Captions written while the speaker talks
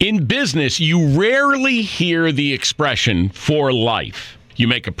In business, you rarely hear the expression for life. You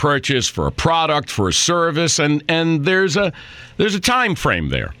make a purchase for a product, for a service, and there's a time frame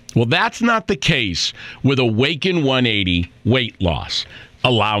there. Well, that's not the case with Awaken 180 weight loss.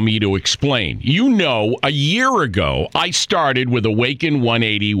 Allow me to explain. You know, a year ago, I started with Awaken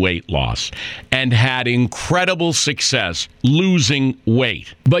 180 weight loss and had incredible success losing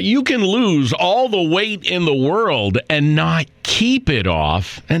weight. But you can lose all the weight in the world and not keep it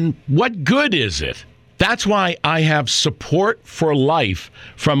off. And what good is it? That's why I have support for life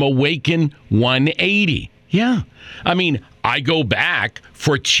from Awaken 180. Yeah. I mean, I go back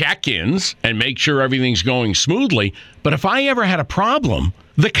for check-ins and make sure everything's going smoothly. But if I ever had a problem,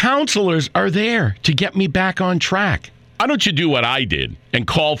 the counselors are there to get me back on track. Why don't you do what I did and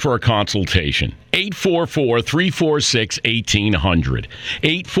call for a consultation? 844-346-1800.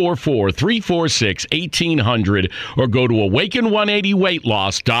 844-346-1800 or go to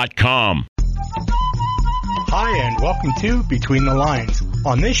awaken180weightloss.com. Hi, and welcome to Between the Lines.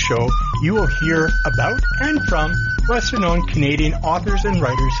 On this show, you will hear about and from lesser-known Canadian authors and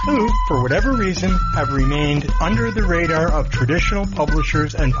writers who, for whatever reason, have remained under the radar of traditional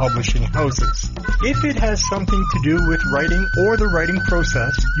publishers and publishing houses. If it has something to do with writing or the writing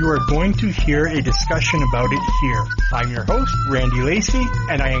process, you are going to hear a discussion about it here. I'm your host, Randy Lacey,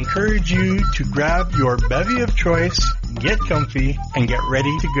 and I encourage you to grab your bevy of choice, get comfy, and get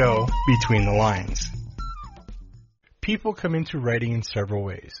ready to go between the lines. People come into writing in several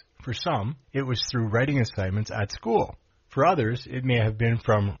ways. For some, it was through writing assignments at school. For others, it may have been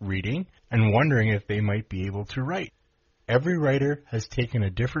from reading and wondering if they might be able to write. Every writer has taken a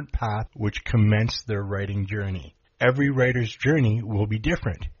different path which commenced their writing journey. Every writer's journey will be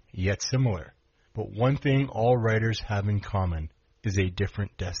different, yet similar. But one thing all writers have in common is a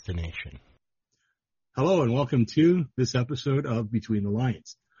different destination. Hello and welcome to this episode of Between the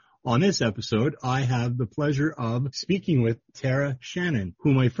Lines. On this episode, I have the pleasure of speaking with Shannon,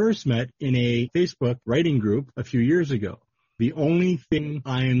 whom I first met in a Facebook writing group a few years ago. The only thing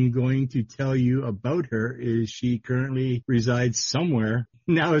I am going to tell you about her is she currently resides somewhere.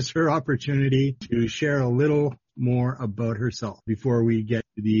 Now is her opportunity to share a little more about herself before we get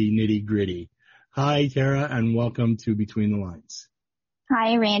to the nitty-gritty. Hi, Tara, and welcome to Between the Lines.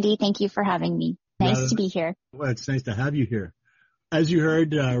 Hi, Randy. Thank you for having me. Nice to be here. Well, it's nice to have you here. As you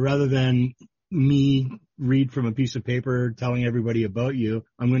heard, rather than me read from a piece of paper telling everybody about you,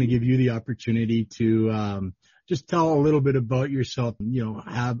 I'm going to give you the opportunity to just tell a little bit about yourself,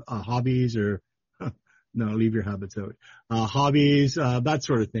 have hobbies or no, leave your habits out, hobbies, that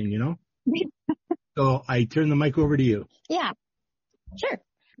sort of thing, So I turn the mic over to you. Yeah, sure. I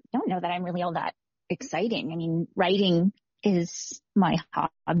don't know that I'm really all that exciting. I mean, writing is my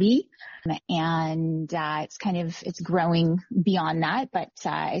hobby, and it's growing beyond that, but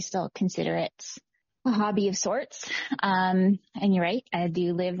I still consider it a hobby of sorts. And you're right, I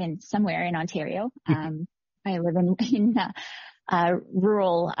do live somewhere in Ontario. I live in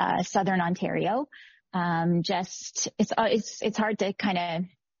rural southern Ontario. It's hard to kind of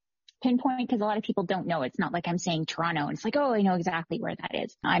pinpoint because a lot of people don't know. It's not like I'm saying Toronto and it's like, oh, I know exactly where that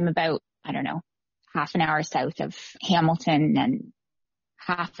is. I'm about, half an hour south of Hamilton and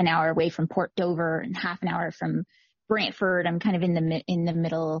half an hour away from Port Dover and half an hour from Brantford. I'm kind of in the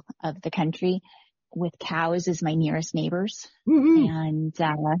middle of the country with cows as my nearest neighbors. Mm-hmm. And,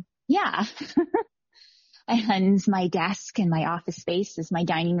 yeah. And my desk and my office space is my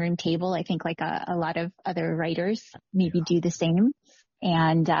dining room table. I think like a lot of other writers maybe do the same.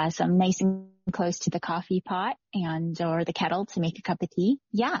 And so I'm nice and close to the coffee pot or the kettle to make a cup of tea.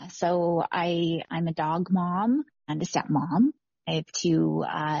 Yeah, so I'm a dog mom and a stepmom. I have two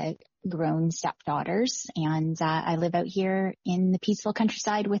grown stepdaughters, and I live out here in the peaceful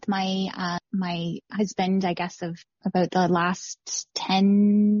countryside with my husband, I guess, of about the last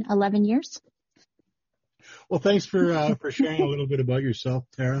 10, 11 years. Well, thanks for sharing a little bit about yourself,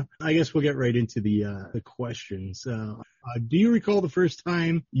 Tara. I guess we'll get right into the questions. Do you recall the first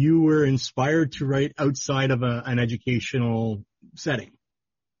time you were inspired to write outside of an educational setting?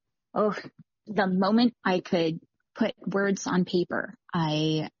 Oh, the moment I could put words on paper,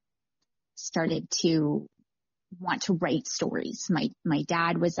 I started to want to write stories. My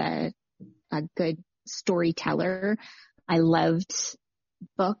dad was a good storyteller. I loved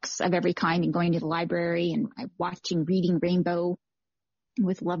books of every kind and going to the library and watching Reading Rainbow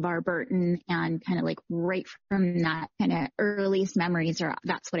with LeVar Burton, and kind of like right from that kind of earliest memories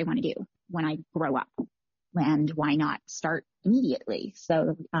that's what I want to do when I grow up, and why not start immediately?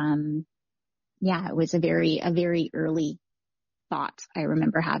 So, yeah, it was a very early thought I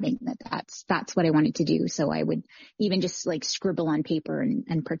remember having that's what I wanted to do. So I would even just like scribble on paper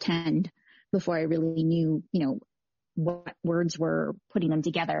and pretend before I really knew, what words were, putting them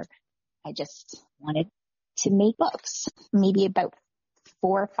together. I just wanted to make books, maybe about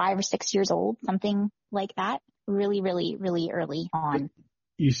 4, 5, or 6 years old, something like that. Really, really, really early on.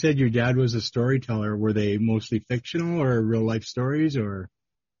 You said your dad was a storyteller. Were they mostly fictional or real life stories or?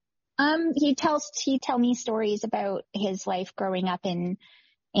 He'd tell me stories about his life growing up in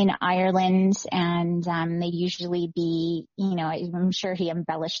Ireland, and they'd usually be, I'm sure he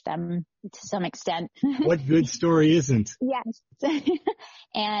embellished them to some extent. What good story isn't? Yes.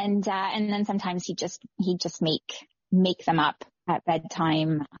 And then sometimes he'd just make them up at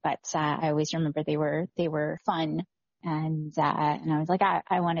bedtime. But I always remember they were fun, and I was like,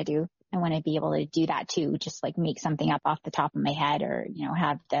 I want to be able to do that too, just like make something up off the top of my head, or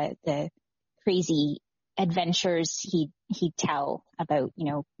have the crazy adventures he'd tell about,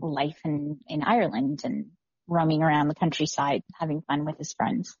 life in Ireland and roaming around the countryside, having fun with his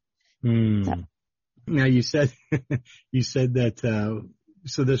friends. So. Now you said that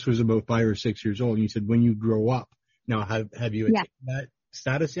so this was about 5 or 6 years old, and you said when you grow up. Now have you attained that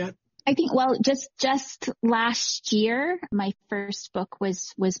status yet? I think, well, just last year, my first book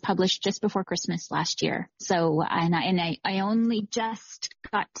was published just before Christmas last year. So, and I only just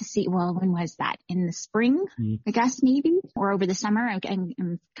got to see, well, when was that? In the spring, I guess, maybe, or over the summer.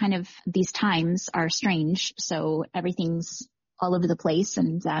 I'm kind of, these times are strange. So everything's all over the place.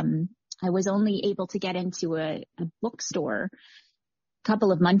 And, I was only able to get into a bookstore a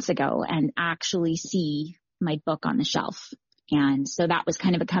couple of months ago and actually see my book on the shelf. And so that was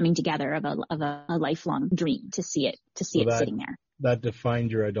kind of a coming together of a lifelong dream to see it sitting there. That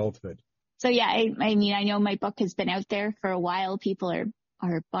defined your adulthood. So yeah, I mean, I know my book has been out there for a while. People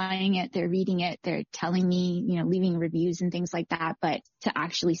are buying it. They're reading it. They're telling me, leaving reviews and things like that. But to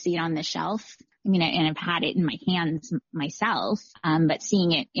actually see it on the shelf, I mean, and I've had it in my hands myself. But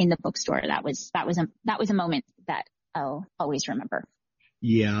seeing it in the bookstore, that was a moment that I'll always remember.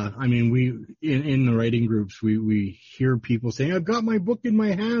 Yeah. I mean, we, in the writing groups, we hear people saying, I've got my book in my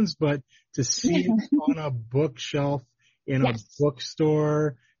hands, but to see it on a bookshelf in a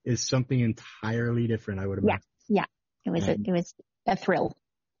bookstore is something entirely different, I would imagine. Yeah. It was a thrill.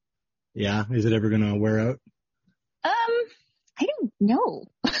 Yeah. Is it ever going to wear out? I don't know.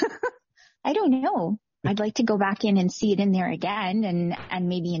 I don't know. I'd like to go back in and see it in there again and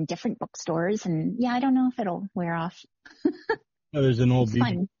maybe in different bookstores. And yeah, I don't know if it'll wear off. Oh, there's an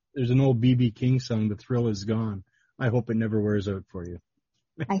old B.B. King song, "The Thrill Is Gone." I hope it never wears out for you.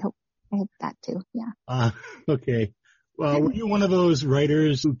 I hope that too. Yeah. Okay. Well, were you one of those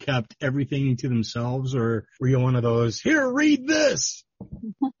writers who kept everything to themselves, or were you one of those, here, read this?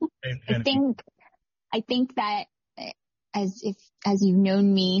 I think that as you've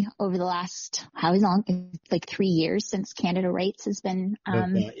known me over the last, how long? Like 3 years since Canada Writes has been up.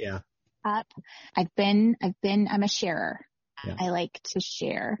 I'm a sharer. Yeah. I like to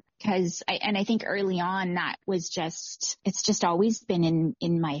share because I think early on that was it's just always been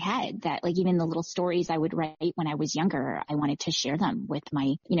in my head that, like, even the little stories I would write when I was younger, I wanted to share them with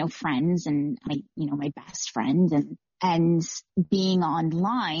my, friends and my best friend. And being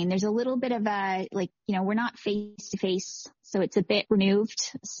online, there's a little bit of a, we're not face to face, so it's a bit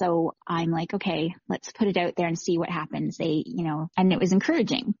removed. So I'm like, okay, let's put it out there and see what happens. And it was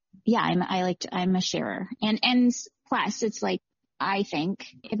encouraging. Yeah, I'm a sharer. And plus it's like, I think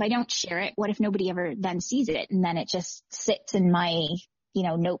if I don't share it, what if nobody ever then sees it? And then it just sits in my,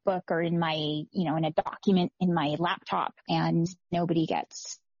 notebook or in my, in a document in my laptop, and nobody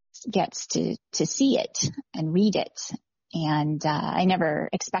gets to see it and read it. And I never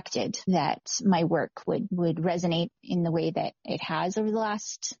expected that my work would resonate in the way that it has over the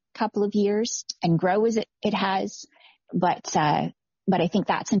last couple of years and grow as it has. But I think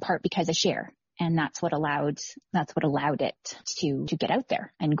that's in part because I share, and that's what allowed it to get out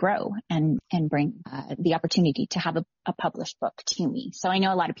there and grow and bring the opportunity to have a published book to me. So I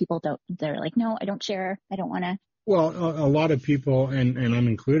know a lot of people they're like, no, I don't share. I don't want to. Well, a lot of people, and I'm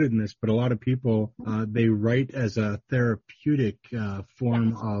included in this, but a lot of people, they write as a therapeutic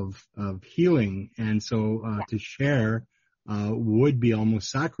form of healing. And so to share would be almost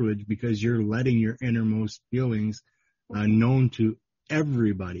sacrilege, because you're letting your innermost feelings known to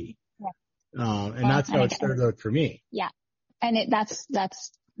everybody. Yeah. And that's how it started out for me. Yeah. And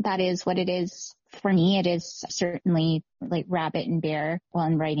that is what it is. For me, it is certainly like Rabbit and Bear. Well,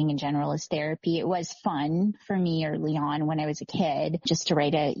 and writing in general is therapy. It was fun for me early on when I was a kid, just to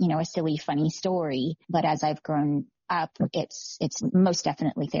write a silly, funny story. But as I've grown up, it's most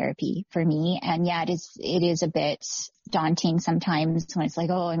definitely therapy for me. And yeah, it is a bit daunting sometimes when it's like,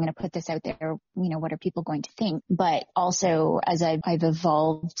 oh, I'm going to put this out there. What are people going to think? But also as I've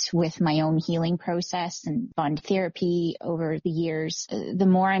evolved with my own healing process and gone to therapy over the years, the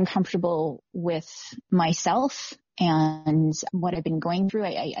more I'm comfortable with myself and what I've been going through,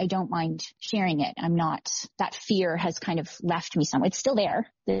 I don't mind sharing it. That fear has kind of left me somewhere. It's still there.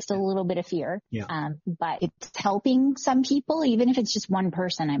 There's still a little bit of fear. Yeah. But it's helping some people, even if it's just one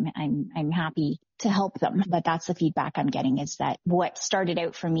person, I'm happy to help them. But that's the feedback I'm getting, is that what started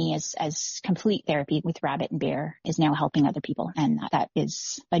out for me as complete therapy with Rabbit and Bear is now helping other people. And that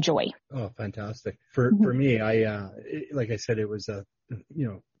is a joy. Oh, fantastic. For me, like I said, it was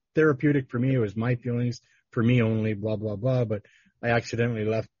therapeutic for me. It was my feelings. For me only, blah, blah, blah. But I accidentally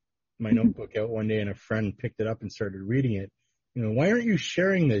left my notebook out one day and a friend picked it up and started reading it. Why aren't you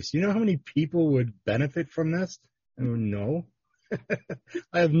sharing this? You know how many people would benefit from this? I go, no.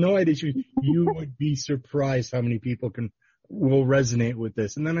 I have no idea. You would be surprised how many people will resonate with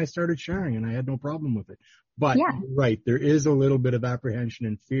this. And then I started sharing and I had no problem with it. But yeah. Right, there is a little bit of apprehension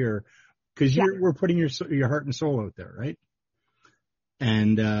and fear because we're putting your heart and soul out there, right?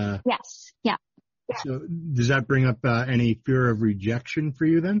 And yes. Yeah. So does that bring up any fear of rejection for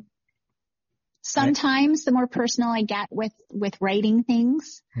you then? Sometimes the more personal I get with writing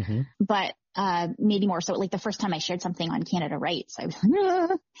things, but maybe more so like the first time I shared something on Canada Rights, I was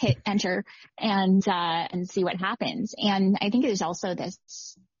like, hit enter and see what happens. And I think there's also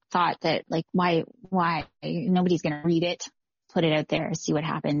this thought that like, why nobody's going to read it, put it out there, see what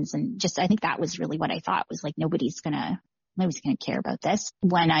happens. And just, I think that was really what I thought, was like, nobody's going to care about this.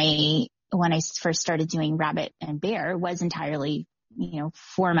 When I first started doing Rabbit and Bear, was entirely,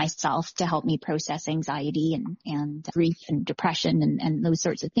 for myself to help me process anxiety and grief and depression and those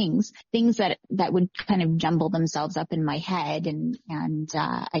sorts of things that would kind of jumble themselves up in my head and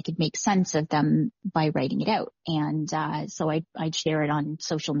I could make sense of them by writing it out. And, so I'd share it on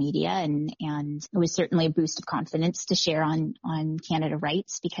social media and it was certainly a boost of confidence to share on Canada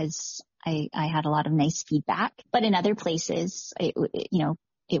Rights because I had a lot of nice feedback, but in other places,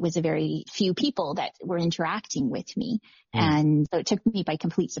 it was a very few people that were interacting with me. And so it took me by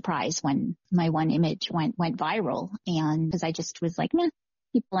complete surprise when my one image went viral. And because I just was like,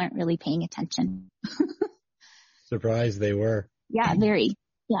 people aren't really paying attention. Surprised they were. Yeah, very.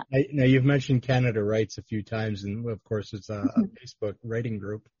 Yeah. Now you've mentioned Canada Rights a few times, and of course it's a Facebook writing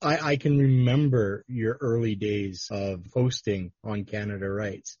group. I can remember your early days of posting on Canada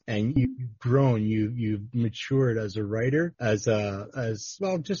Rights, and you've grown, you've matured as a writer, as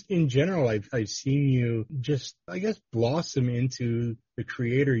well, just in general. I've seen you just, I guess, blossom into the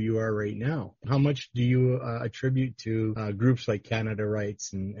creator you are right now. How much do you attribute to groups like Canada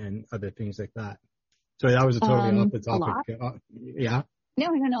Rights and other things like that? So that was a totally off the topic. Yeah. No.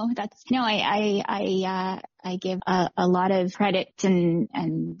 I give a lot of credit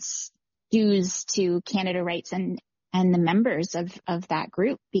and dues to Canada Rights and the members of that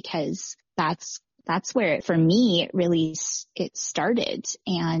group, because that's where for me, it started.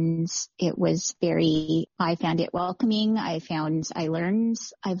 And it was I found it welcoming. I've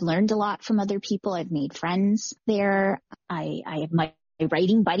learned a lot from other people. I've made friends there. I have my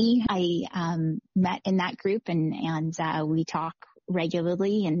writing buddy I met in that group and we talk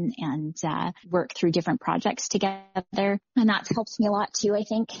regularly and work through different projects together. And that's helped me a lot too, I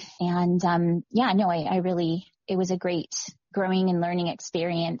think. And it was a great growing and learning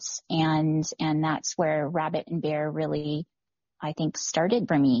experience. And that's where Rabbit and Bear really, I think, started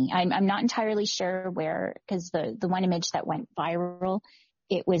for me. I'm not entirely sure where, because the one image that went viral,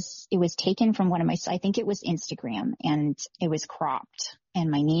 it was taken from I think it was Instagram, and it was cropped and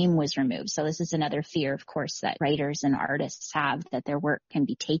my name was removed. So this is another fear, of course, that writers and artists have, that their work can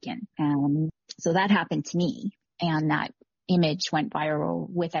be taken. So that happened to me, and that image went viral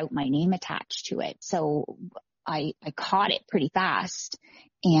without my name attached to it. So I caught it pretty fast,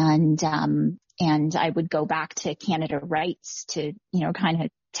 and I would go back to Canada Rights to, kind of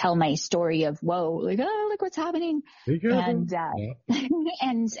tell my story of, whoa, like, oh, look what's happening. And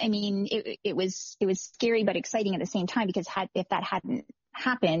I mean, it was scary, but exciting at the same time, because if that hadn't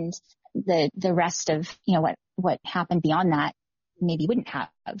happened, the rest of, what happened beyond that maybe wouldn't have,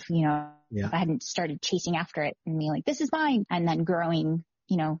 if I hadn't started chasing after it and being like, this is mine. And then growing,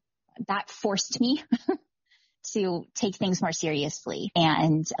 that forced me to take things more seriously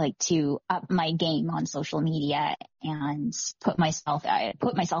and like to up my game on social media and put myself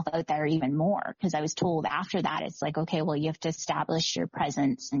out there even more, because I was told after that, it's like, okay, well, you have to establish your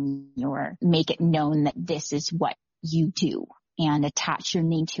presence and make it known that this is what you do and attach your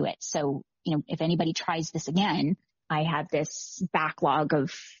name to it. So, if anybody tries this again, I have this backlog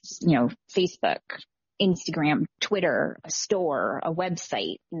of, Facebook, Instagram, Twitter, a store, a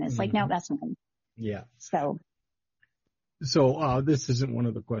website. And it's like, no, that's mine. Yeah. So this isn't one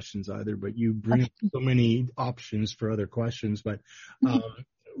of the questions either, but you bring up so many options for other questions. But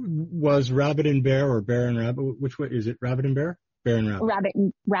was Rabbit and Bear or Bear and Rabbit? Which way is it? Rabbit and Bear? Bear and Rabbit.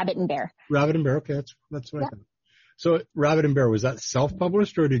 Rabbit and Bear. Rabbit and Bear. Okay, that's what I thought. So Rabbit and Bear, was that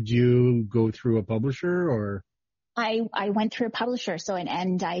self-published or did you go through a publisher or? I went through a publisher. So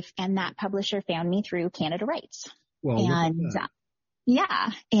and that publisher found me through Canada Rights. Well,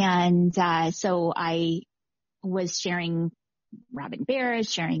 so I was sharing Rabbit and Bear,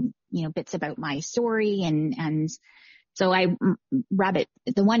 sharing, bits about my story and so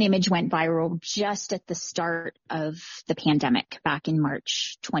the one image went viral just at the start of the pandemic back in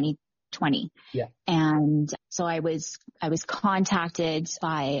March 2020. Yeah. And so I was contacted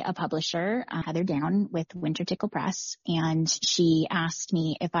by a publisher, Heather Down with Winter Tickle Press, and she asked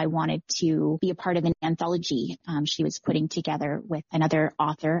me if I wanted to be a part of an anthology she was putting together with another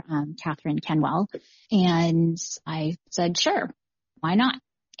author, Catherine Kenwell. And I said, sure, why not?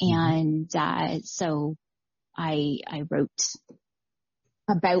 And so I wrote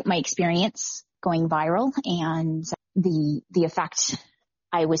about my experience going viral and the effect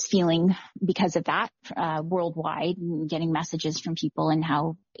I was feeling because of that worldwide, and getting messages from people and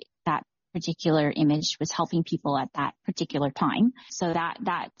how that particular image was helping people at that particular time. So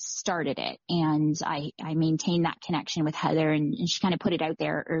that started it. And I maintained that connection with Heather, and she kind of put it out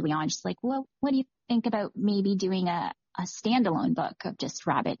there early on. She's like, well, what do you think about maybe doing a standalone book of just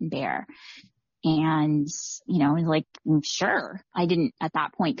Rabbit and Bear? And, like, sure. I didn't at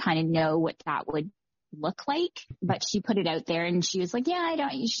that point kind of know what that would look like, but she put it out there and she was like, yeah,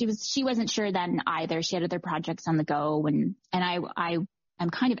 she wasn't sure then either. She had other projects on the go, and I'm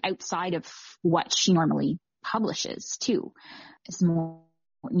kind of outside of what she normally publishes too. It's more,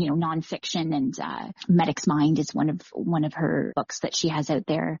 nonfiction, and Medic's Mind is one of her books that she has out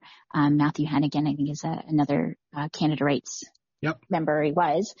there. Matthew Hannigan, I think, is another Canada Rights member. He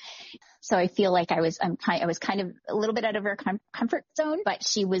was. So I feel like I was kind of a little bit out of her comfort zone, but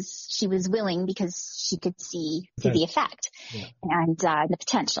she was willing because she could see the effect and the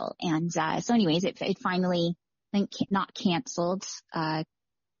potential. And so anyways, it finally, I think, not canceled.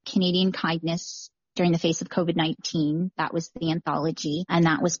 Canadian Kindness During the Face of COVID-19. That was the anthology, and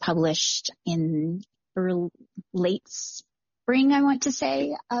that was published in late spring, I want to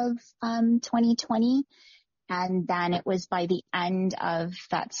say, of 2020. And then it was by the end of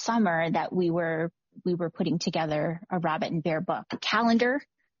that summer that we were putting together a Rabbit and Bear book calendar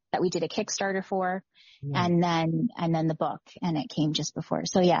that we did a Kickstarter for, and then the book, and it came just before.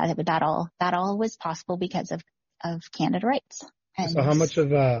 So yeah, that all was possible because of Canada Rights. And so how much of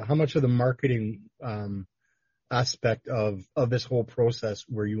the marketing aspect of this whole process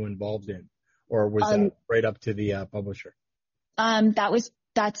were you involved in, or was that right up to the publisher?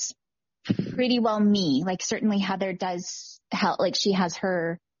 That's pretty well me. Like, certainly Heather does help. Like, she has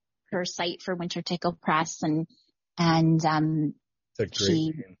her site for Winter Tickle Press, and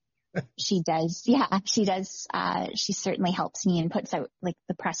she does. Yeah, she does. She certainly helps me and puts out, like,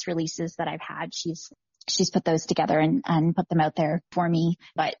 the press releases that I've had. She's put those together and put them out there for me.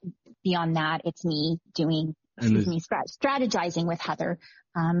 But beyond that, it's me strategizing with Heather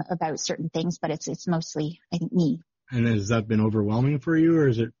about certain things. But it's mostly, I think, me. And has that been overwhelming for you, or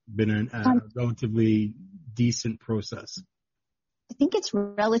has it been a relatively decent process? I think it's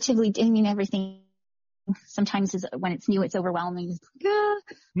relatively, everything sometimes is, when it's new, it's overwhelming. I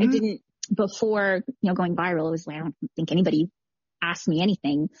didn't, before, going viral, it was like, I don't think anybody asked me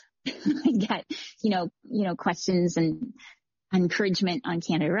anything. I get, questions and encouragement on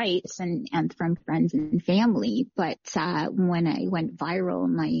Canada Rights and from friends and family. But when I went viral,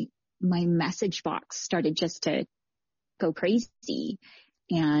 my message box started just to go crazy.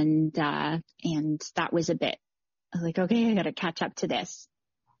 And that was a bit, I was like, okay, I got to catch up to this.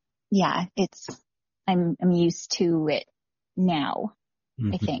 Yeah, I'm used to it now,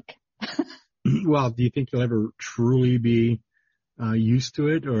 I think. Well, do you think you'll ever truly be used to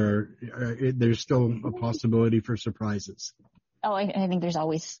it, or there's still a possibility for surprises? Oh, I think there's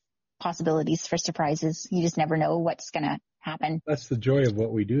always possibilities for surprises. You just never know what's going to happen. That's the joy of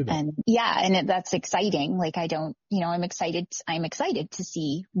what we do, though. And that's exciting. Like, I'm excited to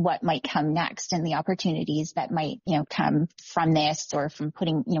see what might come next and the opportunities that might, come from this or from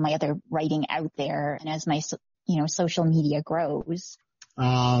putting, my other writing out there. And as my, social media grows.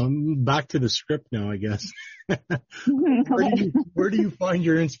 Back to the script now, I guess. Where do you find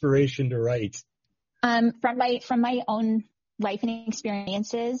your inspiration to write? From my own life and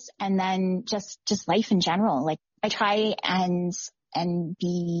experiences, and then just life in general. Like I try and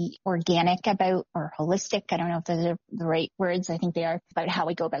be organic about, or holistic. I don't know if those are the right words. I think they are, about how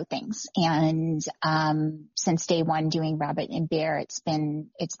I go about things. And, since day one doing Rabbit and Bear, it's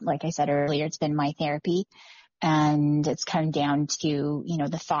like I said earlier, it's been my therapy, and it's come down to, you know,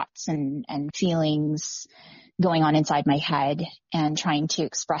 the thoughts and feelings going on inside my head and trying to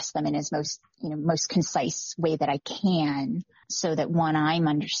express them in as most concise way that I can, so that one, I'm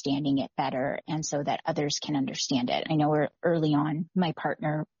understanding it better, and so that others can understand it. I know early on, my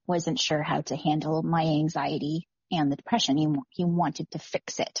partner wasn't sure how to handle my anxiety and the depression. He wanted to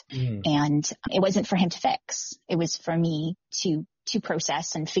fix it. And it wasn't for him to fix. It was for me to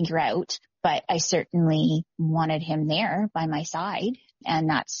process and figure out. But I certainly wanted him there by my side. And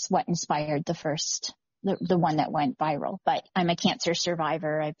that's what inspired the one that went viral. But I'm a cancer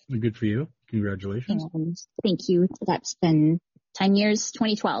survivor. Good for you. Congratulations. And thank you. That's been 10 years.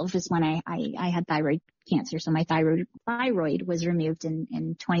 2012 is when I had thyroid cancer. So my thyroid was removed in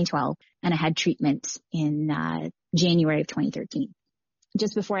 2012, and I had treatment in January of 2013.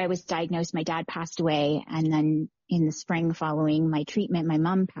 Just before I was diagnosed, my dad passed away. And then in the spring following my treatment, my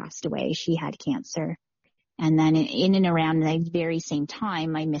mom passed away. She had cancer. And then in and around the very same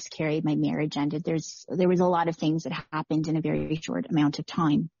time, I miscarried, my marriage ended. There was a lot of things that happened in a very short amount of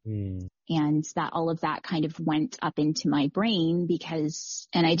time. And that all of that kind of went up into my brain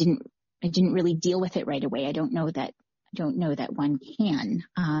and I didn't really deal with it right away. I don't know that one can.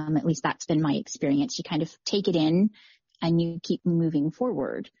 At least that's been my experience. You kind of take it in and you keep moving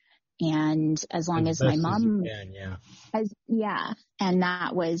forward. And as long as my mom, and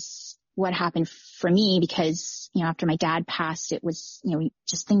that was what happened for me, because, you know, after my dad passed, it was, you know,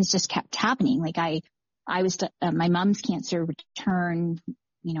 things just kept happening. Like my mom's cancer returned,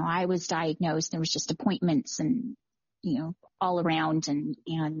 you know, I was diagnosed, there was just appointments and, you know, all around. And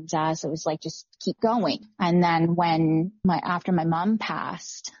so it was like, just keep going. And then after my mom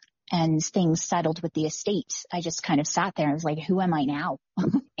passed and things settled with the estate, I just kind of sat there and was like, who am I now?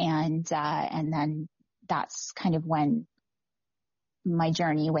 And then that's kind of when my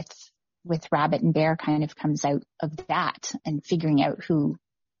journey with Rabbit and Bear kind of comes out of that, and figuring out who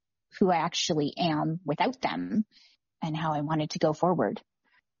I actually am without them and how I wanted to go forward.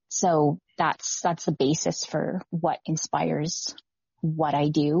 So that's the basis for what inspires what I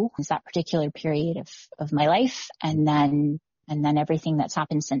do, is that particular period of my life. And then everything that's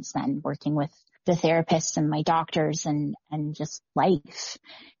happened since then, working with the therapists and my doctors and just life.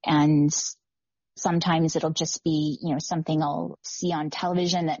 And sometimes it'll just be, you know, something I'll see on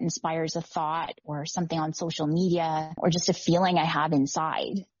television that inspires a thought, or something on social media, or just a feeling I have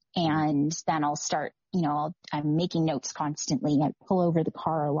inside. And then I'll start, you know, I'm making notes constantly. I pull over the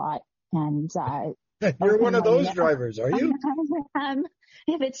car a lot. And you're one of those drivers, are you?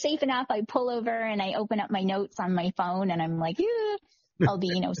 If it's safe enough, I pull over and I open up my notes on my phone, and I'm like, yeah. I'll be,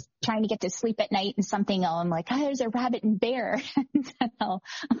 you know, trying to get to sleep at night, and I'm like, oh, there's a Rabbit and Bear. And then I'll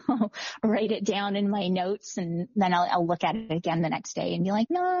write it down in my notes, and then I'll look at it again the next day and be like,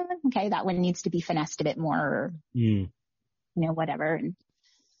 no, okay, that one needs to be finessed a bit more, or, you know, whatever. And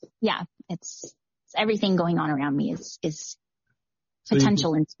yeah, it's everything going on around me is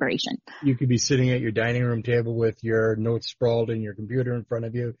potential inspiration. You could be sitting at your dining room table with your notes sprawled and your computer in front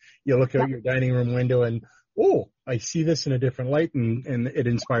of you. You look out your dining room window and, oh, I see this in a different light, and it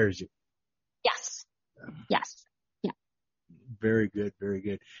inspires you. Yes. Yes. Yeah. Very good. Very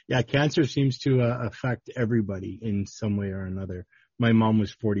good. Yeah. Cancer seems to affect everybody in some way or another. My mom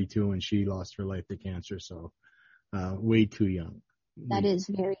was 42 and she lost her life to cancer. So, way too young. That is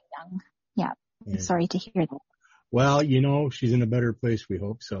very young. Yeah. I'm sorry to hear that. Well, you know, she's in a better place, we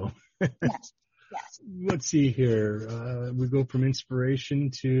hope so. Yes. Let's see here. We go from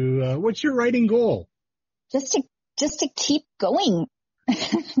inspiration to, what's your writing goal? Just to keep going,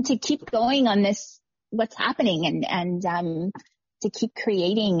 to keep going on this, what's happening, and to keep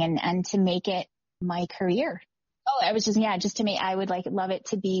creating and to make it my career. Oh, I was just to make, I would love it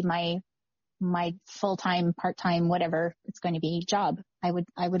to be my full-time, part-time, whatever it's going to be job. I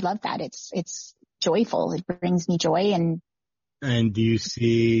would love that. It's joyful. It brings me joy. And do you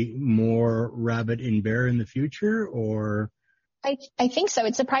see more Rabbit and Bear in the future, or? I think so.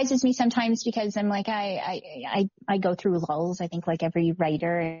 It surprises me sometimes, because I'm like, I go through lulls, I think, like every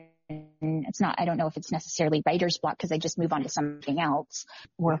writer. And I don't know if it's necessarily writer's block, because I just move on to something else,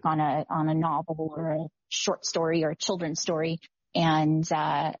 work on a novel or a short story or a children's story. And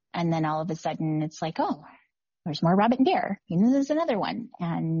then all of a sudden it's like, oh, there's more Rabbit and Bear. You know, there's another one.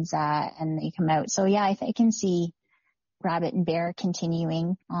 And they come out. So yeah, I can see Rabbit and Bear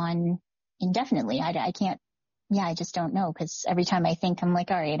continuing on indefinitely. I can't yeah, I just don't know, because every time I think I'm like,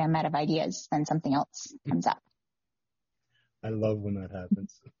 all right, I'm out of ideas, then something else comes up. I love when that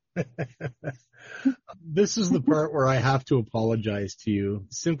happens. This is the part where I have to apologize to you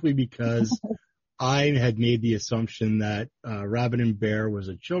simply because I had made the assumption that Rabbit and Bear was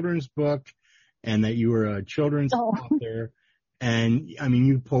a children's book and that you were a children's author. And I mean,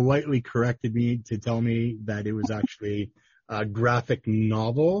 you politely corrected me to tell me that it was actually a graphic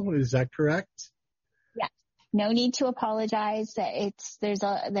novel. Is that correct? Yeah. No need to apologize. I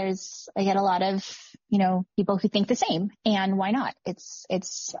get a lot of, people who think the same, and why not?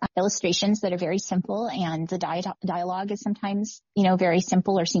 It's illustrations that are very simple, and the dialogue is sometimes, very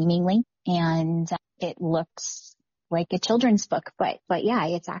simple or seemingly, and it looks like a children's book, but yeah,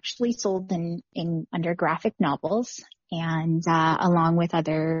 it's actually sold in under graphic novels, and along with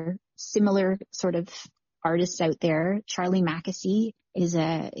other similar sort of artists out there. Charlie Mackesy is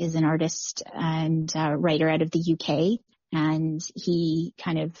an artist and writer out of the UK, and he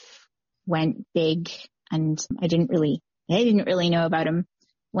kind of went big, and I didn't really know about him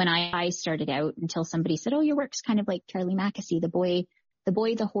when I started out until somebody said, "Oh, your work's kind of like Charlie Mackesy. The boy,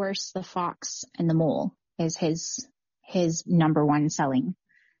 the horse, the fox, and the mole is his number one selling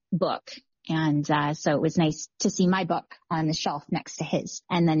book." And so it was nice to see my book on the shelf next to his.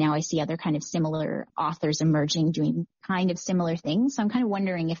 And then now I see other kind of similar authors emerging doing kind of similar things. So I'm kind of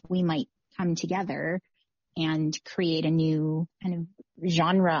wondering if we might come together and create a new kind of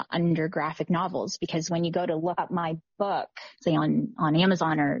genre under graphic novels. Because when you go to look up my book, say on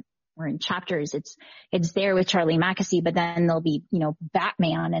Amazon or in chapters, it's there with Charlie Mackesy, but then there'll be,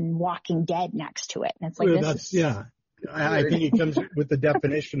 Batman and Walking Dead next to it. And it's like, I think it comes with the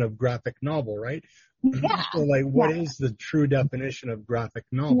definition of graphic novel, right? Yeah. So what is the true definition of graphic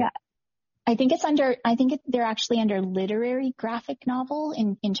novel? Yeah. I think they're actually under literary graphic novel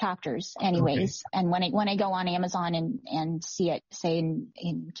in chapters anyways. Okay. And when I go on Amazon and see it, say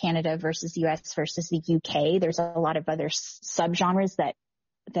in Canada versus the US versus the UK, there's a lot of other subgenres that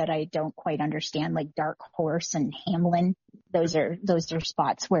I don't quite understand, like Dark Horse and Hamlin. Those are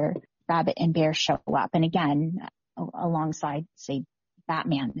spots where Rabbit and Bear show up. And again, alongside, say,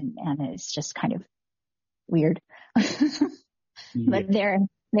 Batman, and it's just kind of weird. But there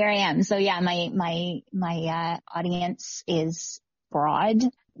I am. So yeah, my audience is broad,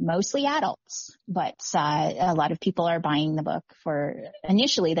 mostly adults, but a lot of people are buying the book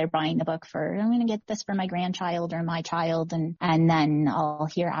initially they're buying the book for, I'm going to get this for my grandchild or my child, and then I'll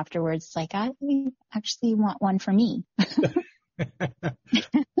hear afterwards, like, I actually want one for me.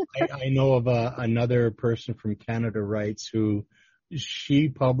 I know of another person from Canada Writes who she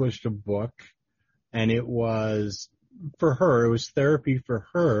published a book, and it was for her. It was therapy for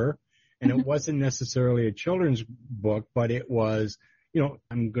her, and it wasn't necessarily a children's book, but it was,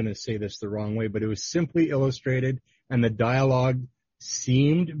 I'm going to say this the wrong way, but it was simply illustrated, and the dialogue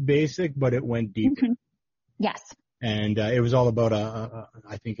seemed basic, but it went deeper. Mm-hmm. Yes. And it was all about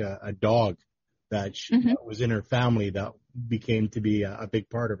a dog that was in her family that became to be a big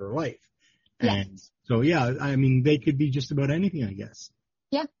part of her life. Yes. And so, yeah, I mean, they could be just about anything, I guess.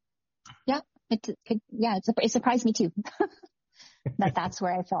 Yeah. Yeah. It surprised me too that's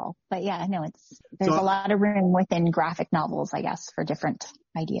where I fall. But yeah, no, there's a lot of room within graphic novels, I guess, for different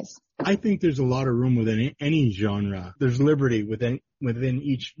ideas. I think there's a lot of room within any genre. There's liberty within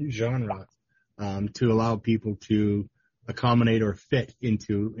each genre to allow people to accommodate or fit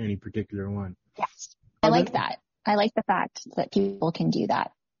into any particular one. Yes. I like that. I like the fact that people can do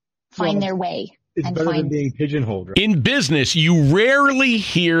that. Find their way. It's better than being pigeonholed. Right? In business, you rarely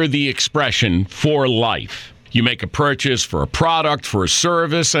hear the expression for life. You make a purchase for a product, for a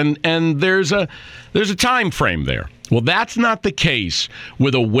service, and there's a time frame there. Well, that's not the case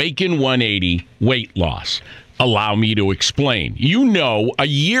with Awaken 180 weight loss. Allow me to explain. A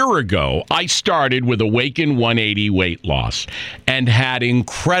year ago, I started with Awaken 180 weight loss and had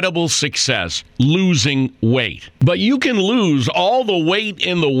incredible success losing weight. But you can lose all the weight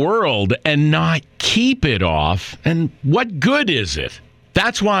in the world and not keep it off. And what good is it?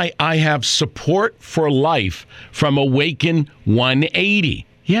 That's why I have support for life from Awaken 180.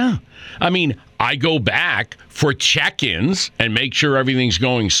 Yeah. I mean, I go back for check-ins and make sure everything's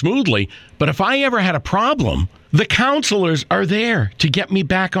going smoothly. But if I ever had a problem, the counselors are there to get me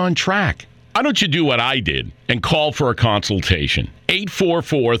back on track. Why don't you do what I did and call for a consultation?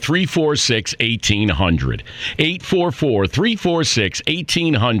 844-346-1800.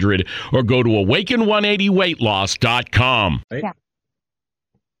 844-346-1800, or go to awaken180weightloss.com. Right? Yeah.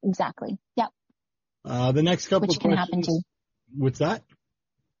 Exactly. Yep. The next couple which of can questions. Happen to. What's that?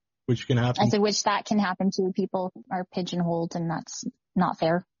 Which can happen? I said, which that can happen to. People are pigeonholed, and that's not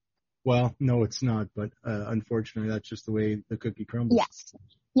fair. Well, no, it's not, but unfortunately, that's just the way the cookie crumbles. Yes.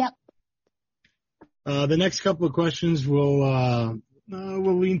 Yep. The next couple of questions will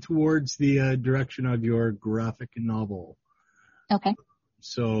lean towards the direction of your graphic novel. Okay.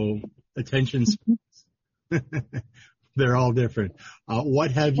 So, attention spans. They're all different.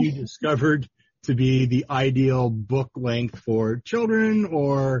 What have you discovered to be the ideal book length for children,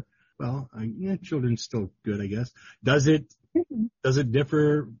 or, well, children's still good, I guess. Does it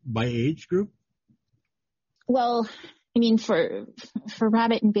differ by age group? Well, I mean, for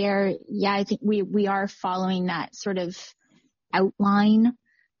Rabbit and Bear, yeah, I think we are following that sort of outline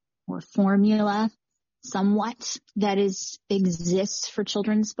or formula somewhat that exists for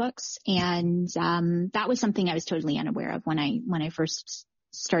children's books. And that was something I was totally unaware of when I first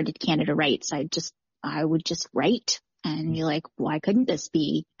started Canada Writes. I would just write and be like, why couldn't this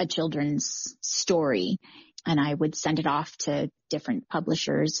be a children's story? And I would send it off to different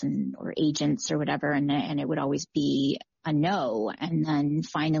publishers or agents or whatever, and it would always be a no. And then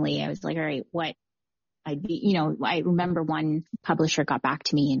finally I was like, all right, what I'd be, I remember one publisher got back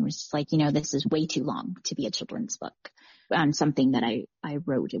to me and was like, this is way too long to be a children's book on something that I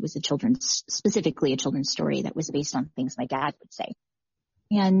wrote. It was specifically a children's story that was based on things my dad would say.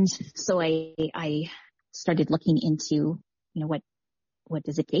 And so I started looking into, what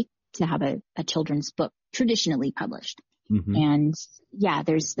does it take to have a children's book traditionally published? Mm-hmm. And yeah,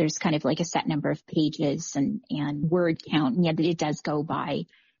 there's kind of like a set number of pages and word count. And yeah, it does go by,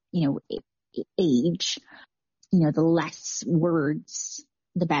 age. The less words,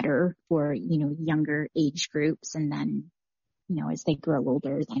 the better for, younger age groups. And then, as they grow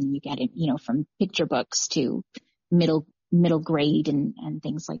older, then you get it, from picture books to middle grade and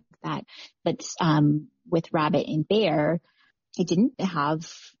things like that. But with Rabbit and Bear, I didn't have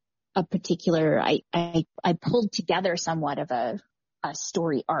a particular, I pulled together somewhat of a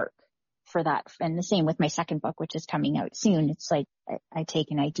story arc for that. And the same with my second book, which is coming out soon. It's like I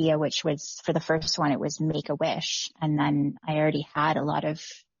take an idea, which was, for the first one, it was Make a Wish. And then I already had a lot of,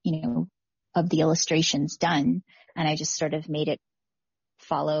 of the illustrations done. And I just sort of made it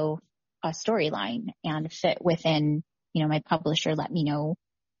follow a storyline and fit within, my publisher let me know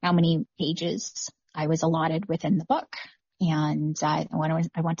how many pages I was allotted within the book. And I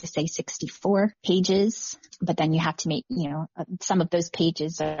want to say 64 pages, but then you have to make, some of those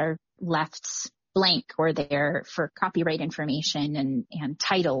pages are left blank or they're for copyright information and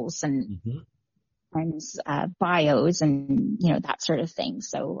titles and, bios and, that sort of thing.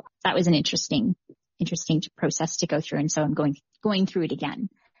 So that was an interesting process to go through. And so I'm going through it again.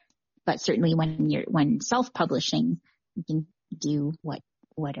 But certainly when self-publishing, you can do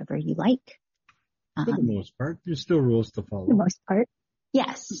whatever you like. For the most part, there's still rules to follow. For the most part,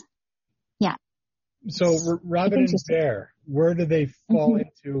 yes. Yeah. So Rabbit and Bear, where do they fall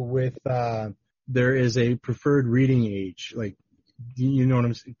into with, there is a preferred reading age? Like, you know what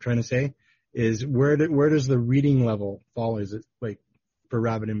I'm trying to say? Is where does the reading level fall? Is it like for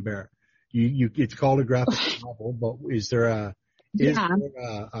Rabbit and Bear? It's called a graphic novel, but is there a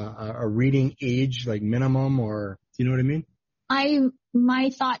reading age, like minimum, or do you know what I mean? My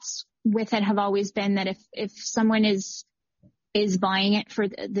thoughts with it have always been that if someone is buying it for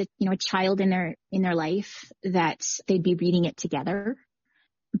the a child in their life, that they'd be reading it together,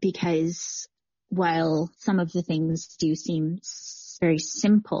 because while some of the things do seem very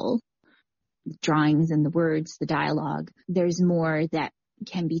simple, drawings and the words, the dialogue, there's more that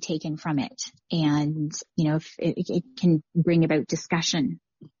can be taken from it. And, if it can bring about discussion,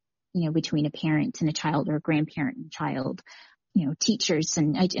 between a parent and a child, or a grandparent and child. Teachers,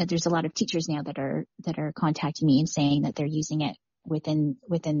 and there's a lot of teachers now that are contacting me and saying that they're using it within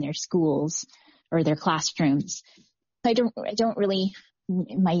their schools or their classrooms. I don't really,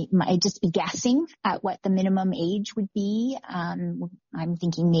 I just be guessing at what the minimum age would be. I'm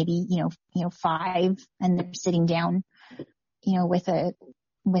thinking maybe, 5, and they're sitting down, with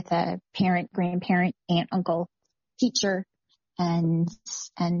a parent, grandparent, aunt, uncle, teacher, and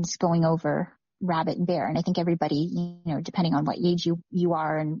going over Rabbit and Bear. And I think everybody, depending on what age you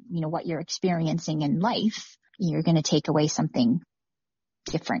are and, what you're experiencing in life, you're going to take away something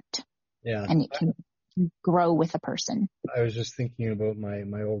different. Yeah. And it can grow with a person. I was just thinking about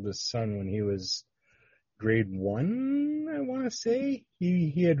my oldest son when he was grade 1, I want to say.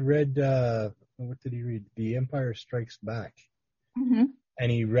 He had read, what did he read? The Empire Strikes Back. Mm-hmm.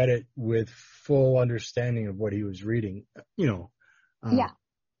 And he read it with full understanding of what he was reading, yeah.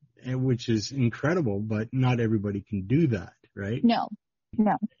 And which is incredible, but not everybody can do that, right? No.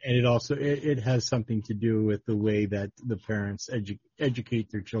 And it also, it has something to do with the way that the parents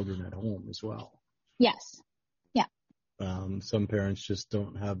educate their children at home as well. Yes. Yeah. Some parents just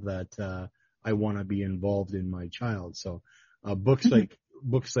don't have that, I want to be involved in my child. So, books like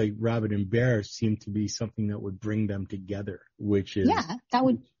Rabbit and Bear seem to be something that would bring them together, which is,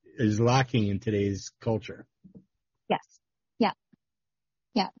 is lacking in today's culture. Yes. Yeah.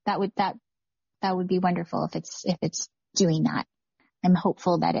 Yeah. That would be wonderful if it's doing that. I'm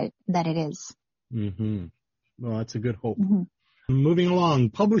hopeful that it is. Mm-hmm. Well, that's a good hope. Mm-hmm. Moving along,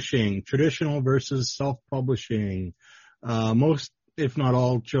 publishing, traditional versus self-publishing. Most, if not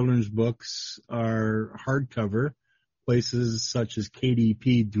all, children's books are hardcover. Places such as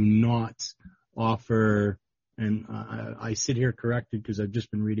KDP do not offer, and I sit here corrected because I've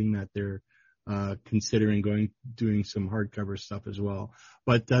just been reading that they're considering doing some hardcover stuff as well.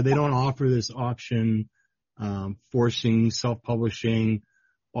 But they don't offer this option, forcing self-publishing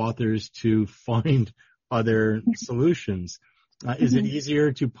authors to find other solutions. Is it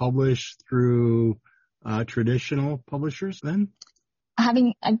easier to publish through traditional publishers then?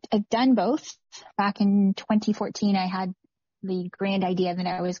 I've done both. Back in 2014, I had the grand idea that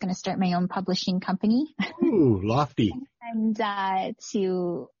I was going to start my own publishing company. Ooh, lofty. And at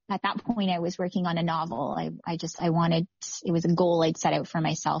that point, I was working on a novel. I wanted, it was a goal I'd set out for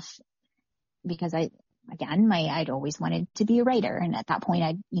myself because I'd always wanted to be a writer. And at that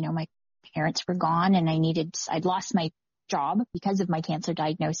point, my parents were gone and I'd lost my job because of my cancer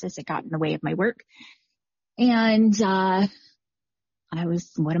diagnosis. It got in the way of my work. And,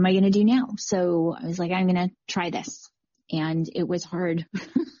 what am I going to do now? So I was like, I'm going to try this. And it was hard.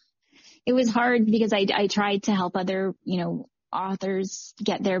 It was hard because I tried to help other, authors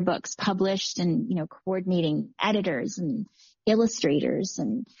get their books published and, coordinating editors and illustrators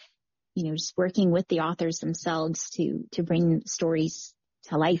and, just working with the authors themselves to bring stories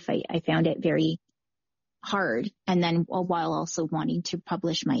to life. I found it very hard. And then while also wanting to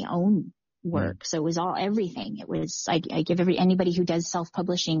publish my own work. So it was everything. It was, I give anybody who does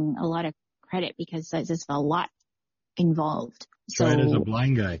self-publishing a lot of credit because there's a lot involved. Try it as a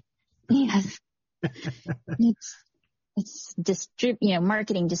blind guy. Yes. it's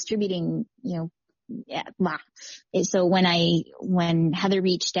marketing, distributing, blah. So when Heather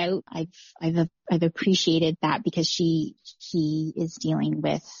reached out, I've appreciated that because she is dealing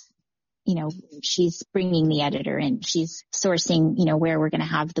with, she's bringing the editor in, she's sourcing, where we're going to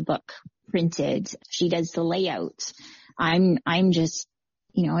have the book printed. She does the layout. I'm just,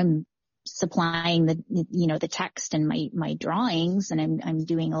 I'm supplying the text and my drawings, and I'm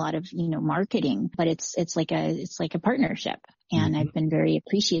doing a lot of, marketing, but it's like a partnership. And I've been very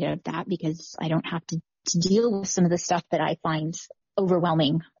appreciative of that because I don't have to deal with some of the stuff that I find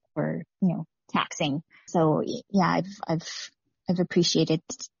overwhelming or, taxing. So yeah, I've appreciated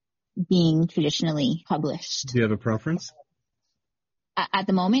being traditionally published. Do you have a preference? At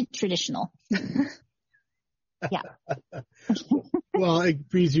the moment, traditional. Yeah. Well, it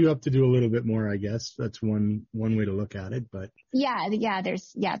frees you up to do a little bit more, I guess. That's one way to look at it, but. Yeah,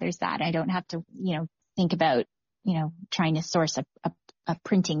 there's that. I don't have to, think about, trying to source a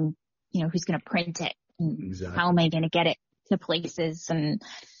printing, who's going to print it and exactly. How am I going to get it to places? And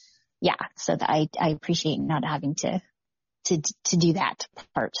yeah, so that I appreciate not having to do that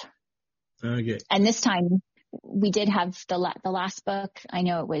part. Okay. And this time we did have the last book. I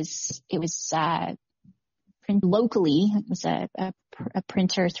know it was printed locally. It was a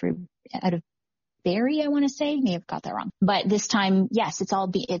printer out of Barrie, I want to say. May have got that wrong. But this time, yes, it's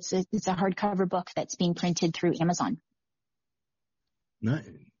a hardcover book that's being printed through Amazon. Nice.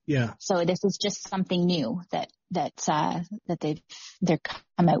 Yeah. So this is just something new that they're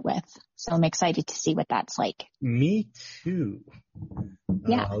come out with. So I'm excited to see what that's like. Me too.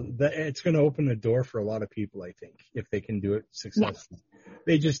 Yeah. It's going to open the door for a lot of people, I think, if they can do it successfully. Yeah.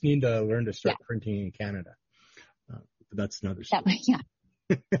 They just need to learn to start printing in Canada. But that's another story. Yeah.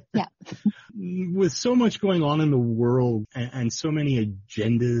 Yeah. With so much going on in the world and so many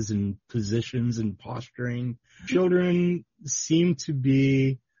agendas and positions and posturing, children seem to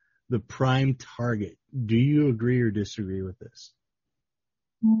be the prime target. Do you agree or disagree with this?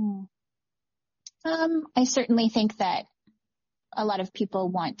 I certainly think that a lot of people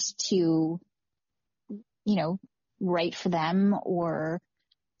want to, write for them or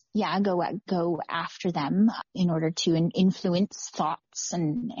go after them in order to influence thoughts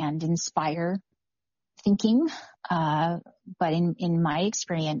and inspire thinking. But in my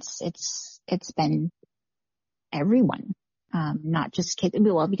experience, it's been everyone, not just kids.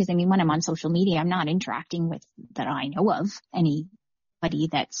 Well, because when I'm on social media, I'm not interacting with, that I know of, anybody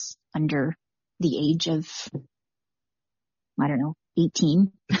that's under the age of,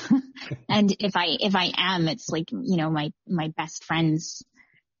 18. And if I am, it's like, my best friends,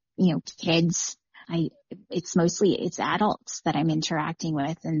 kids. it's adults that I'm interacting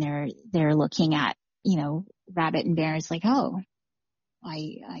with, and they're looking at, rabbit and bear is like, oh,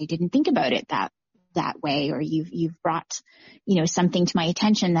 I didn't think about it that way, or you've brought, something to my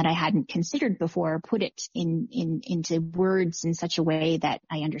attention that I hadn't considered before, put it into words in such a way that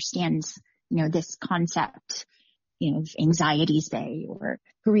I understand, this concept, of anxiety, say, or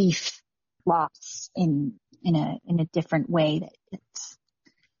grief, loss in a different way that it's,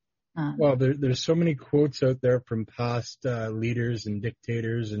 well, there's so many quotes out there from past leaders and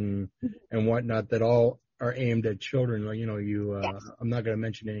dictators and whatnot that all are aimed at children. Yes. I'm not going to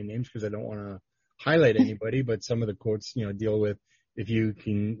mention any names because I don't want to highlight anybody, but some of the quotes, deal with, if you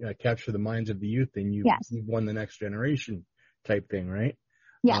can capture the minds of the youth, then you've won the next generation type thing, right?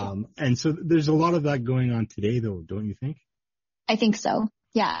 Yeah. And so there's a lot of that going on today, though, don't you think? I think so.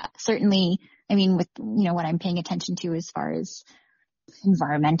 Yeah, certainly. I mean, with, what I'm paying attention to as far as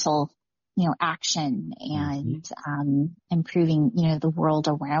environmental, action and, improving, the world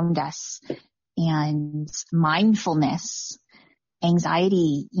around us, and mindfulness,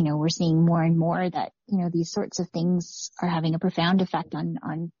 anxiety, we're seeing more and more that, these sorts of things are having a profound effect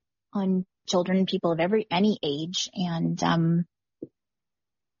on children, people of any age. And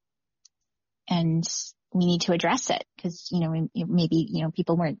we need to address it because, maybe,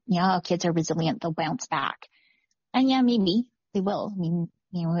 people weren't, kids are resilient, they'll bounce back. And maybe they will. I mean,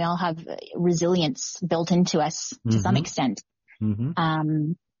 we all have resilience built into us to some extent.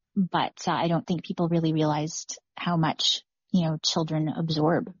 But I don't think people really realized how much, children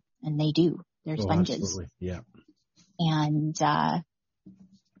absorb, and they do. They're sponges. Absolutely. Yeah. And, so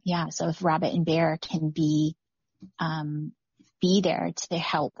if rabbit and bear can be there to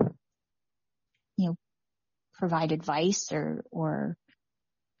help, provide advice or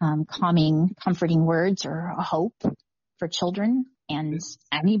comforting words or a hope for children and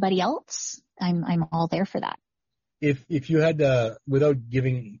anybody else, I'm all there for that. If you had to, without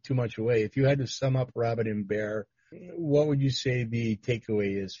giving too much away, if you had to sum up Rabbit and Bear, what would you say the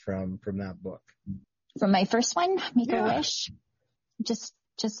takeaway is from that book? From my first one, Make a Wish, just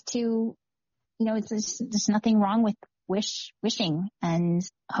to, there's nothing wrong with wishing and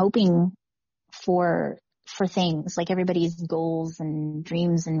hoping for things. Like, everybody's goals and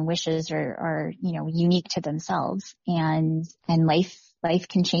dreams and wishes are unique to themselves, and life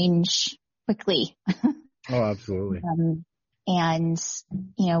can change quickly. Oh, absolutely.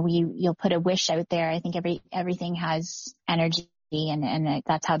 You'll put a wish out there. I think everything has energy, and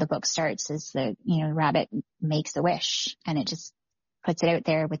that's how the book starts, is the, rabbit makes a wish, and it just puts it out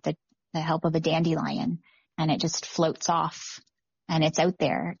there with the help of a dandelion, and it just floats off, and it's out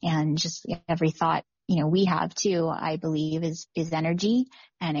there. And just every thought, we have too, I believe, is energy,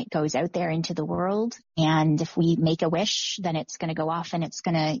 and it goes out there into the world. And if we make a wish, then it's going to go off, and it's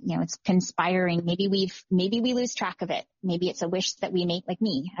going to, it's conspiring. Maybe we lose track of it. Maybe it's a wish that we make, like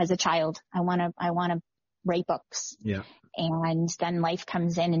me as a child. I want to write books. Yeah. And then life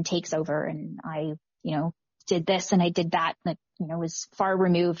comes in and takes over, and I, did this and I did that, that, was far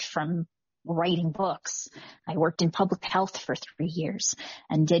removed from writing books. I worked in public health for 3 years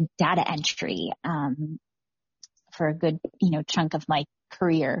and did data entry, for a good, chunk of my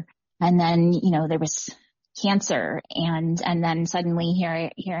career. And then, there was cancer, and then suddenly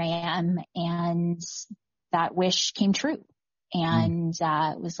here I am, and that wish came true. And,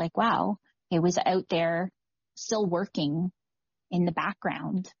 it was like, wow, it was out there still working in the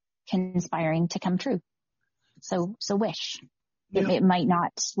background, conspiring to come true. So wish. Yeah. It might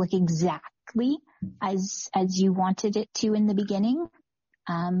not look exactly as you wanted it to in the beginning,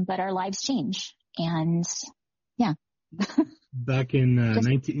 but our lives change. And yeah. Back in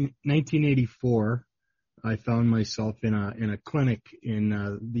 1984, I found myself in a clinic in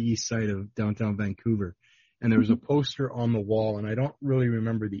the east side of downtown Vancouver, and there was a poster on the wall, and I don't really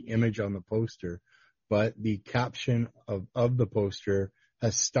remember the image on the poster, but the caption of the poster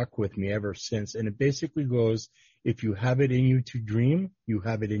has stuck with me ever since. And it basically goes, if you have it in you to dream, you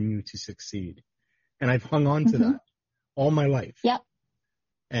have it in you to succeed. And I've hung on to that all my life. Yep.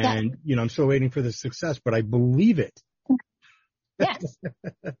 And, I'm still waiting for the success, but I believe it. Yes.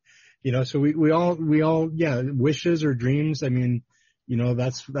 So we all, wishes or dreams. I mean,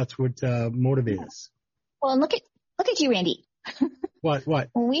 that's what motivates us. Well, and look at you, Randy. What?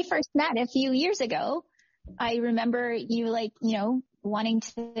 When we first met a few years ago, I remember you wanting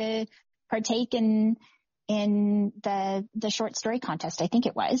to partake in the short story contest, I think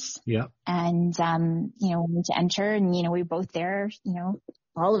it was. Yeah. And, to enter, and, we were both there,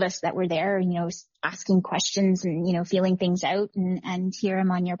 all of us that were there, asking questions and, feeling things out, and here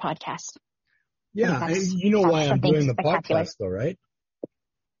I'm on your podcast. Yeah. Why I'm doing the podcast though, right?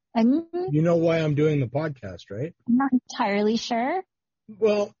 You know why I'm doing the podcast, right? I'm not entirely sure.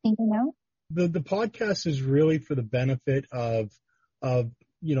 Well, I think I know. the podcast is really for the benefit of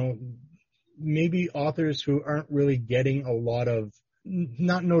maybe authors who aren't really getting a lot of,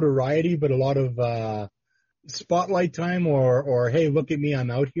 not notoriety, but a lot of spotlight time, or hey, look at me,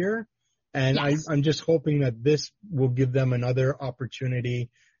 I'm out here. And Yes. I'm just hoping that this will give them another opportunity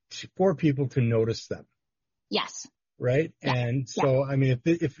for people to notice them. Yes. Right. Yeah. And so, I mean,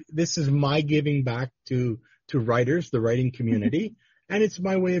 if this is my giving back to writers, the writing community, and it's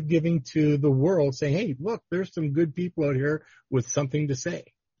my way of giving to the world, saying, hey, look, there's some good people out here with something to say.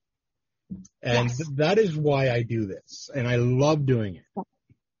 And Yes. that is why I do this. And I love doing it.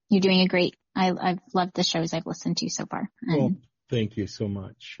 You're doing a great, I've loved the shows I've listened to so far. Well, thank you so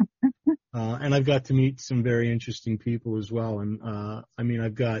much. And I've got to meet some very interesting people as well. And, I mean,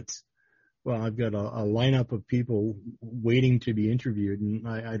 I've got a lineup of people waiting to be interviewed, and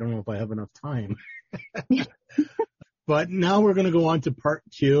I don't know if I have enough time. But now we're going to go on to part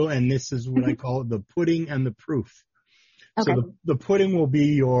 2, and this is what I call the pudding and the proof. Okay. So the pudding will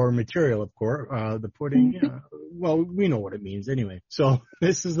be your material, of course. The pudding, well, we know what it means anyway. So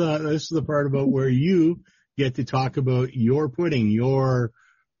this is the part about where you get to talk about your pudding, your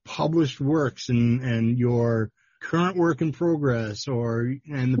published works, and your current work in progress,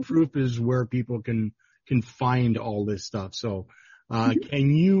 and the proof is where people can find all this stuff. So,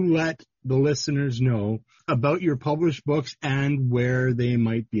 can you let the listeners know about your published books and where they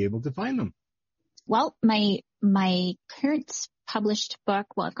might be able to find them? Well, my current published book,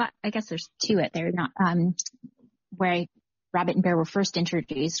 I guess there's 2 out there, not, where Rabbit and Bear were first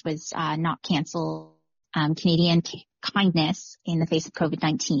introduced was, Not Cancel, Canadian Kindness in the Face of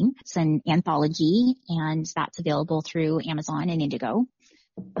COVID-19. It's an anthology, and that's available through Amazon and Indigo.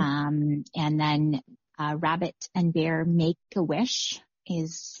 And then, Rabbit and Bear Make a Wish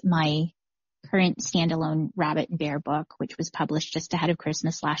is my current standalone Rabbit and Bear book, which was published just ahead of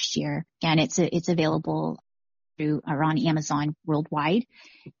Christmas last year. And it's available on Amazon worldwide,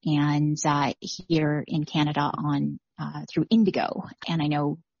 and, here in Canada through Indigo. And I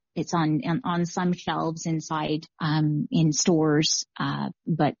know it's on some shelves inside, in stores,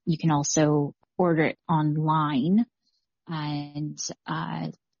 but you can also order it online. And,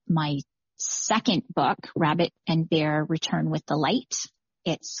 my second book, Rabbit and Bear Return with the Light,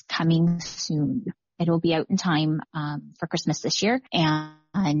 it's coming soon. It will be out in time, for Christmas this year.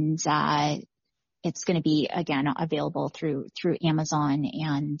 And, it's going to be again available through Amazon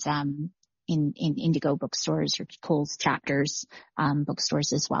and, in Indigo bookstores or Cole's Chapters,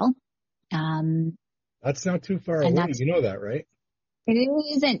 bookstores as well. That's not too far away. You know that, right? It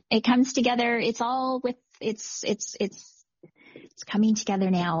isn't. It comes together. It's all with, it's coming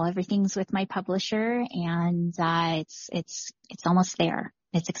together now. Everything's with my publisher, and, it's almost there.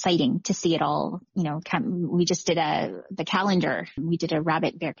 It's exciting to see it all, we just did the calendar. We did a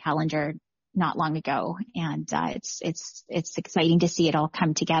Rabbit Bear calendar not long ago, and, it's exciting to see it all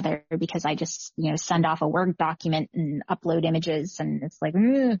come together, because I just, send off a Word document and upload images, and it's like,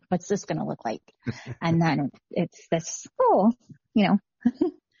 what's this going to look like? And then it's this,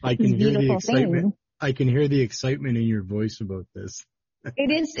 I can hear the excitement. Thing. I can hear the excitement in your voice about this.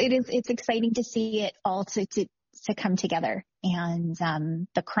 It's exciting to see it all to come together, and,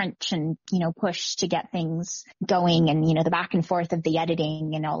 the crunch and, push to get things going, and, the back and forth of the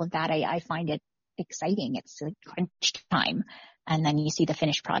editing and all of that. I find it exciting. It's like crunch time, and then you see the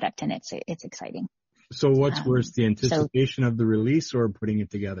finished product, and it's exciting. So what's worse, the anticipation of the release or putting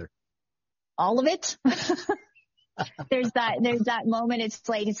it together? All of it. There's that moment. It's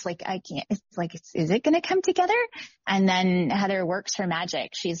like, I can't, is it going to come together? And then Heather works her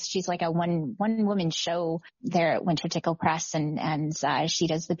magic. She's like a one woman show there at Winter Tickle Press. And she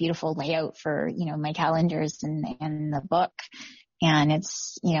does the beautiful layout for, my calendars and the book. And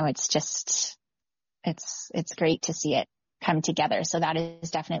it's great to see it come together. So that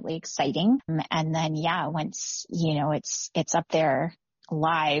is definitely exciting. And then, once, it's up there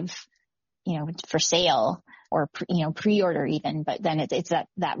live, for sale, or pre-order even, but then it's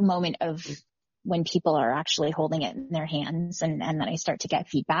that moment of when people are actually holding it in their hands, and then I start to get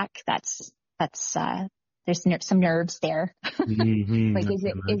feedback. That's there's some nerves there. Mm-hmm. Like, is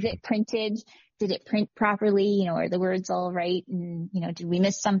it printed? Did it print properly? Are the words all right? And did we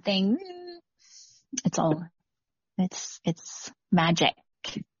miss something? It's magic.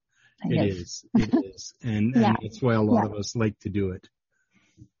 It is, and that's why a lot of us like to do it.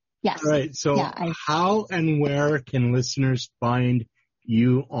 Yes. All right. So how and where can listeners find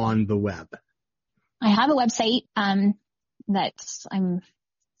you on the web? I have a website, that I'm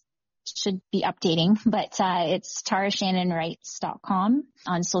should be updating, but it's tarashannonwrites.com.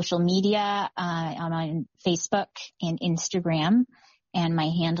 On social media, I'm on Facebook and Instagram, and my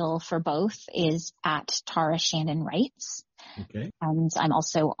handle for both is at Tara Shannon Writes. Okay. And I'm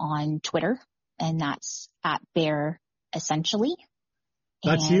also on Twitter, and that's at Bear Essentially.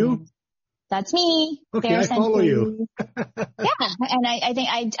 That's and you? That's me. Okay, Bear I follow you. Yeah, and I think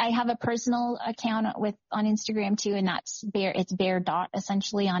I have a personal account on Instagram too, and that's Bear. It's Bear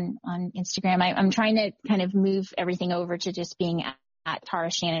Essentially on Instagram. I'm trying to kind of move everything over to just being at Tara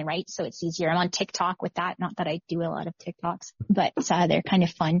Shannon Writes, so it's easier. I'm on TikTok with that. Not that I do a lot of TikToks, but they're kind of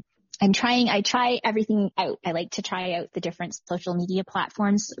fun. I try everything out. I like to try out the different social media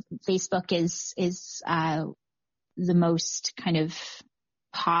platforms. Facebook is the most kind of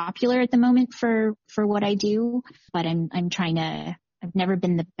popular at the moment for what I do, but I'm trying to. I've never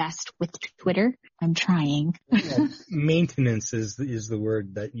been the best with Twitter. I'm trying. Well, maintenance is the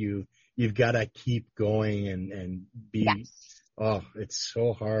word that you've got to keep going and be. Yes. Oh, it's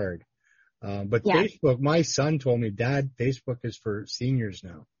so hard. But yeah. Facebook, my son told me, Dad, Facebook is for seniors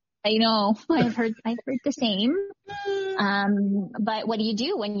now. I know. I've heard the same. But what do you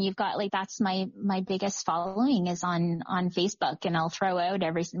do when you've got, like, that's my biggest following is on Facebook, and I'll throw out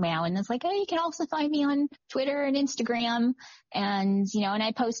every now and then, it's like, oh, you can also find me on Twitter and Instagram, and, you know, and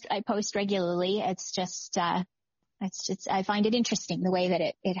I post regularly. It's just, I find it interesting the way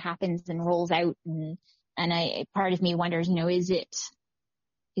that it happens and rolls out, and part of me wonders, you know, is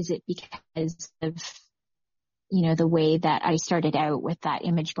it because of, you know, the way that I started out with that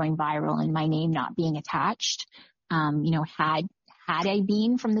image going viral and my name not being attached? You know, had I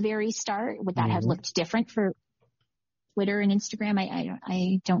been from the very start, would that have looked different for Twitter and Instagram?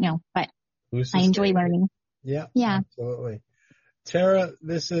 I don't know, but I enjoy learning. Yeah, absolutely. Tara,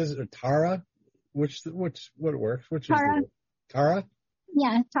 this is Tara. What works? Which Tara. Is Tara?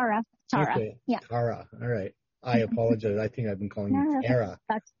 Yeah, Tara. Okay. Yeah. Tara. All right. I apologize. I think I've been calling you Tara.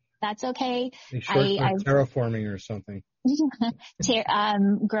 That's okay. Short for terraforming or something.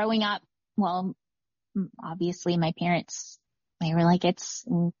 Growing up, well, obviously my parents, they were like, it's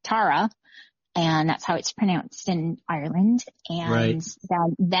Tara, and that's how it's pronounced in Ireland. And right.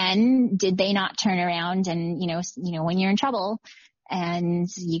 Then did they not turn around and, you know, when you're in trouble and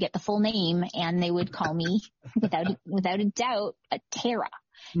you get the full name, and they would call me without a doubt, a Tara.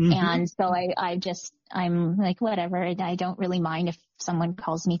 Mm-hmm. And so I'm like, whatever. I don't really mind if someone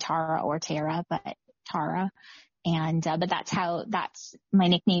calls me Tara or Tara, but Tara. And, but that's my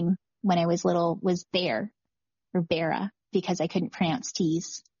nickname when I was little, was Bear or Bera, because I couldn't pronounce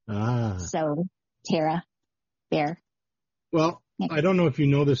T's. So Tara, Bear. Well, I don't know if you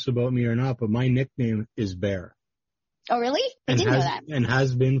know this about me or not, but my nickname is Bear. Oh, really? I didn't know that. And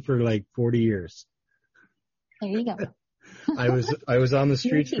has been for like 40 years. There you go. I was on the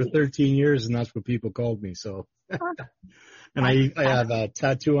streets for 13 years, and that's what people called me. So, and I have a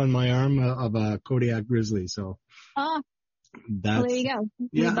tattoo on my arm of a Kodiak grizzly. So, there you go.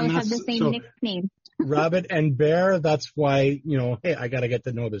 We both have the same nickname. Rabbit and Bear. That's why, you know, hey, I got to get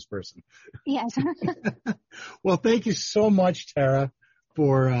to know this person. Yes. Well, thank you so much, Tara,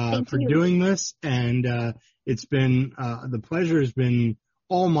 for doing this, and it's been the pleasure has been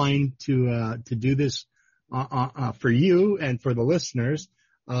all mine to do this. For you and for the listeners.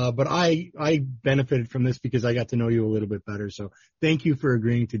 But I benefited from this because I got to know you a little bit better. So thank you for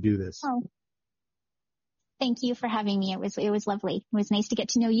agreeing to do this. Oh, thank you for having me. It was lovely. It was nice to get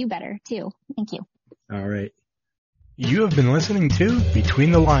to know you better too. Thank you. All right. You have been listening to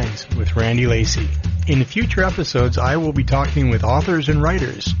Between the Lines with Randy Lacey. In future episodes, I will be talking with authors and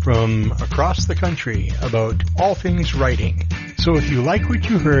writers from across the country about all things writing. So if you like what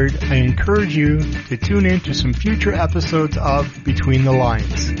you heard, I encourage you to tune in to some future episodes of Between the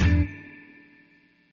Lines.